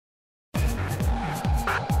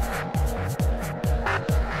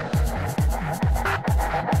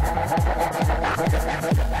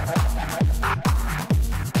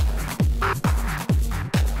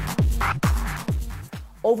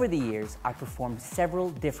Over the years, I've performed several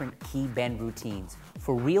different key bend routines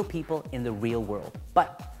for real people in the real world,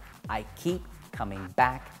 but I keep coming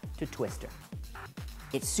back to Twister.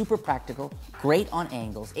 It's super practical, great on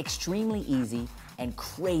angles, extremely easy, and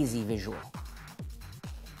crazy visual.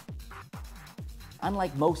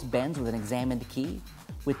 Unlike most bends with an examined key,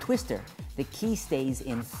 with Twister, the key stays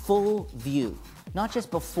in full view, not just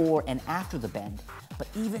before and after the bend, but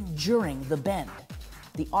even during the bend.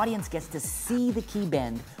 The audience gets to see the key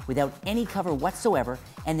bend without any cover whatsoever,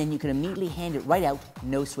 and then you can immediately hand it right out,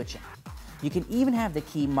 no switching. You can even have the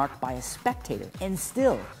key marked by a spectator and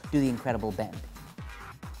still do the incredible bend.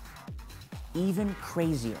 Even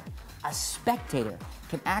crazier, a spectator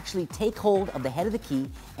can actually take hold of the head of the key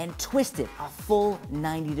and twist it a full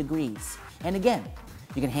 90 degrees. And again,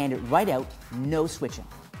 you can hand it right out, no switching.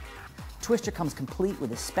 Twister comes complete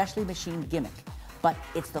with a specially machined gimmick, but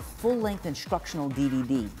it's the full-length instructional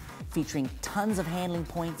DVD featuring tons of handling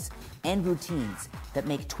points and routines that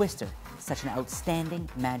make Twister such an outstanding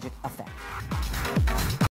magic effect.